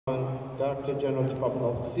Director General Department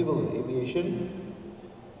of Civil Aviation.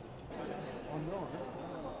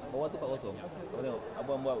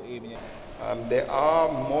 There are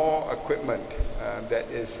more equipment that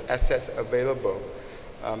is assets available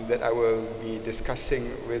that I will be discussing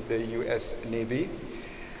with the US Navy.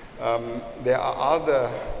 There are other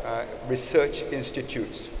research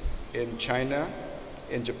institutes in China,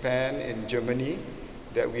 in Japan, in Germany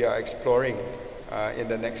that we are exploring in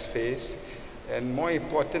the next phase. And more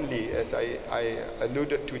importantly, as I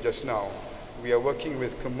alluded to just now, we are working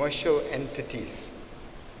with commercial entities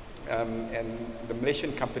and the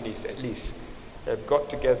Malaysian companies at least have got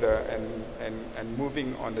together and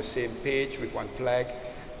moving on the same page with one flag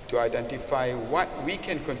to identify what we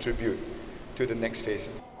can contribute to the next phase.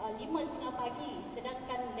 5:30 pagi,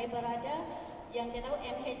 sedangkan Leberada yang kita tahu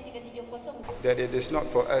MH370. That it is not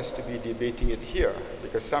for us to be debating it here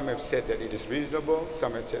because some have said that it is reasonable,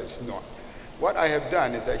 some have said it's not. What I have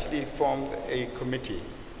done is actually formed a committee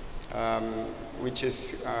which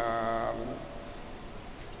is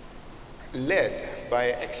led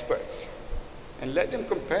by experts and let them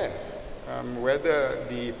compare whether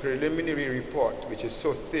the preliminary report, which is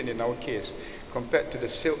so thin in our case, compared to the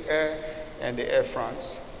Silk Air and the Air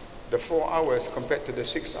France, the 4 hours compared to the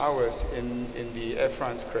 6 hours in the Air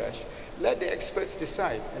France crash, let the experts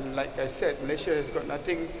decide. And like I said, Malaysia has got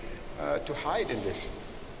nothing to hide in this.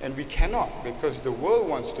 And we cannot because the world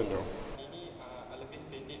wants to know. Ini lebih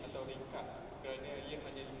pendek atau ringkas kerana ia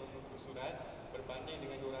hanya 50 surat berbanding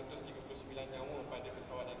dengan 239 nyawa pada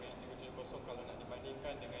pesawat MH370 kalau nak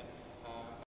dibandingkan dengan